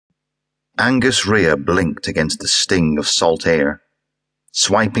Angus Reah blinked against the sting of salt air,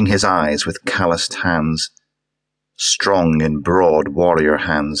 swiping his eyes with calloused hands, strong and broad warrior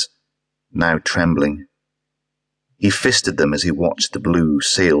hands, now trembling. He fisted them as he watched the blue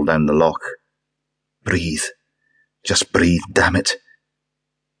sail down the loch. Breathe. Just breathe, damn it.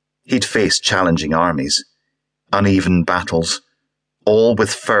 He'd faced challenging armies, uneven battles, all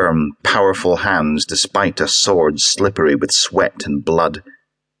with firm, powerful hands despite a sword slippery with sweat and blood.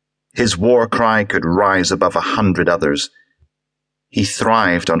 His war cry could rise above 100 others. He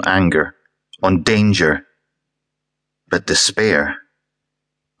thrived on anger, on danger. But despair.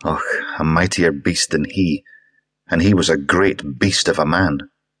 Oh, a mightier beast than he, and he was a great beast of a man.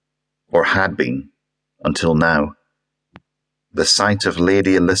 Or had been, until now. The sight of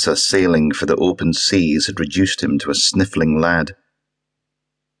Lady Alyssa sailing for the open seas had reduced him to a sniffling lad.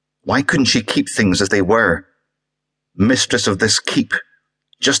 Why couldn't she keep things as they were? Mistress of this keep,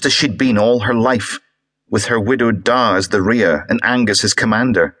 just as she'd been all her life, with her widowed da as the Reah and Angus his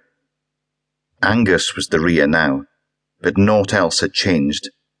commander. Angus was the Reah now, but naught else had changed.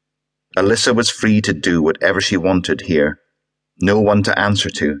 Alyssa was free to do whatever she wanted here, no one to answer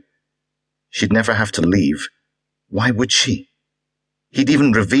to. She'd never have to leave. Why would she? He'd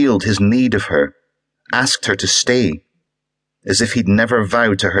even revealed his need of her, asked her to stay, as if he'd never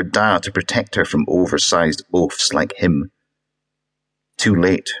vowed to her da to protect her from oversized oafs like him. Too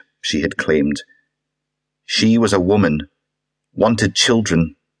late, she had claimed. She was a woman, wanted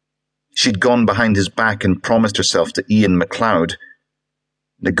children. She'd gone behind his back and promised herself to Ian MacLeod.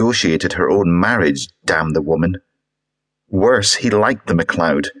 Negotiated her own marriage, damn the woman. Worse, he liked the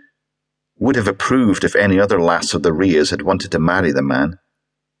MacLeod. Would have approved if any other lass of the Reahs had wanted to marry the man.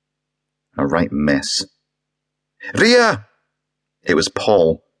 A right mess. Reah! It was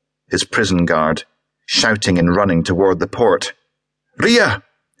Paul, his prison guard, shouting and running toward the port. Reah!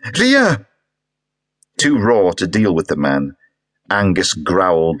 Reah! Too raw to deal with the man, Angus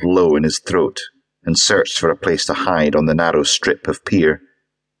growled low in his throat and searched for a place to hide on the narrow strip of pier.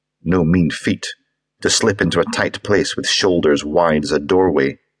 No mean feat, to slip into a tight place with shoulders wide as a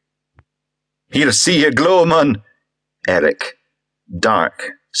doorway. Here see you glow, man! Eric,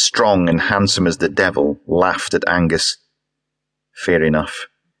 dark, strong and handsome as the devil, laughed at Angus. Fair enough.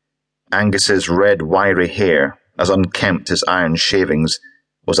 Angus's red wiry hair, as unkempt as iron shavings,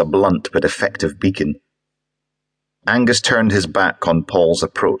 was a blunt but effective beacon. Angus turned his back on Paul's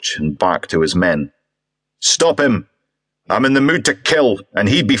approach and barked to his men. Stop him! I'm in the mood to kill, and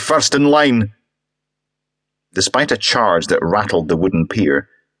he'd be first in line. Despite a charge that rattled the wooden pier,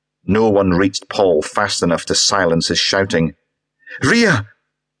 no one reached Paul fast enough to silence his shouting. Reah!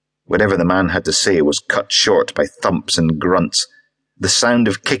 Whatever the man had to say was cut short by thumps and grunts, the sound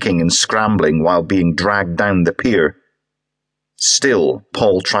of kicking and scrambling while being dragged down the pier. Still,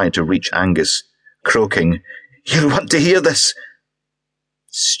 Paul tried to reach Angus, croaking, You'll want to hear this.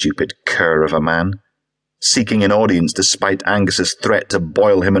 Stupid cur of a man, seeking an audience despite Angus's threat to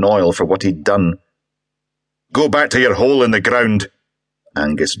boil him in oil for what he'd done. Go back to your hole in the ground,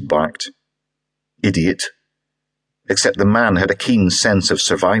 Angus barked. Idiot. Except the man had a keen sense of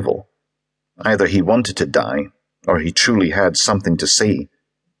survival. Either he wanted to die, or he truly had something to say.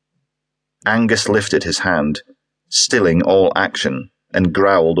 Angus lifted his hand, stilling all action, and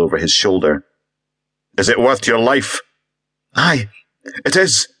growled over his shoulder. Is it worth your life? Aye, it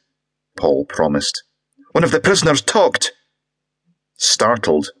is, Paul promised. One of the prisoners talked.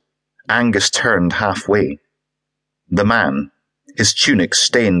 Startled, Angus turned halfway. The man, his tunic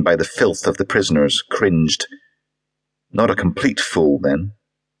stained by the filth of the prisoners, cringed. Not a complete fool, then.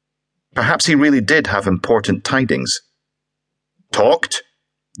 Perhaps he really did have important tidings. Talked?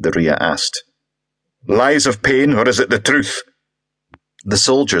 The Reah asked. Lies of pain, or is it the truth? The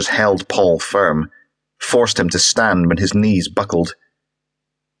soldiers held Paul firm, forced him to stand when his knees buckled.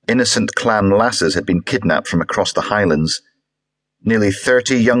 Innocent clan lasses had been kidnapped from across the Highlands. Nearly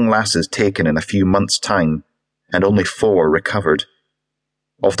 30 young lasses taken in a few months' time, and only 4 recovered.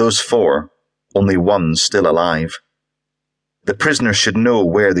 Of those 4, only 1 still alive. The prisoners should know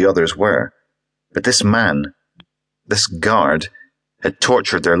where the others were, but this man, this guard, had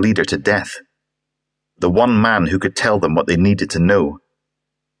tortured their leader to death. The one man who could tell them what they needed to know.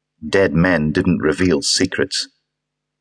 Dead men didn't reveal secrets.